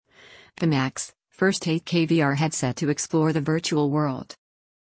Pimax, first 8K VR headset to explore the virtual world.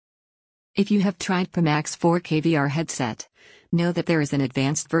 If you have tried Pimax 4K VR headset, know that there is an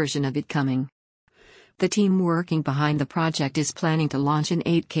advanced version of it coming. The team working behind the project is planning to launch an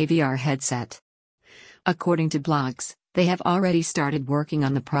 8K VR headset. According to blogs, they have already started working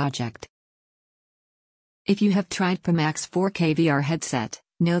on the project. If you have tried Pimax 4K VR headset,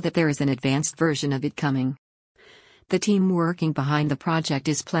 know that there is an advanced version of it coming. The team working behind the project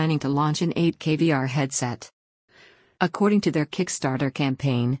is planning to launch an 8K VR headset. According to their Kickstarter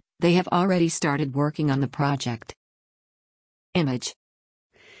campaign, they have already started working on the project. Image.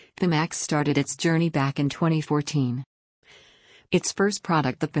 Pimax started its journey back in 2014. Its first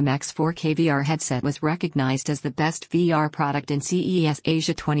product, the Pimax 4K VR headset, was recognized as the best VR product in CES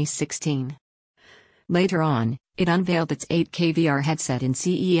Asia 2016. Later on, it unveiled its 8K VR headset in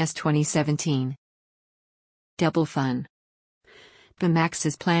CES 2017. Double fun. Pimax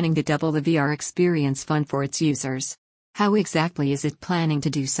is planning to double the VR experience fun for its users. How exactly is it planning to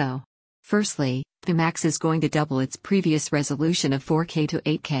do so? Firstly, Pimax is going to double its previous resolution of 4K to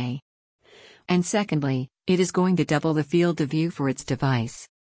 8K. And secondly, it is going to double the field of view for its device.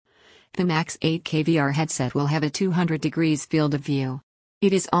 Pimax 8K VR headset will have a 200 degrees field of view.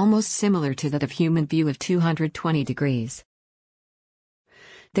 It is almost similar to that of human view of 220 degrees.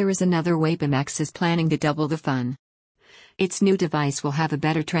 There is another way Pimax is planning to double the fun. Its new device will have a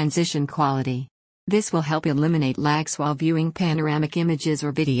better transition quality. This will help eliminate lags while viewing panoramic images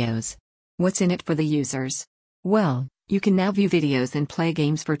or videos. What's in it for the users? Well, you can now view videos and play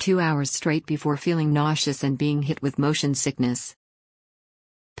games for 2 hours straight before feeling nauseous and being hit with motion sickness.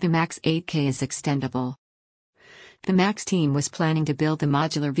 Pimax 8K is extendable. Pimax team was planning to build a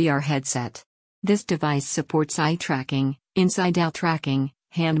modular VR headset. This device supports eye tracking, inside-out tracking,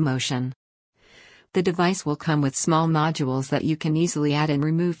 hand motion. The device will come with small modules that you can easily add and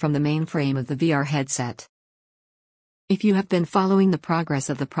remove from the main frame of the VR headset. If you have been following the progress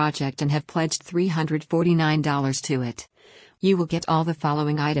of the project and have pledged $349 to it, you will get all the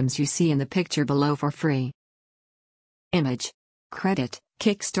following items you see in the picture below for free. Image. Credit,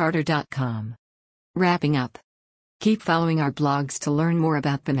 Kickstarter.com. Wrapping up. Keep following our blogs to learn more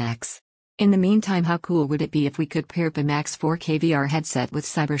about Pimax. In the meantime, how cool would it be if we could pair Pimax 4K VR headset with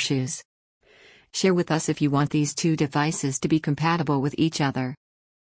Cybershoes? Share with us if you want these two devices to be compatible with each other.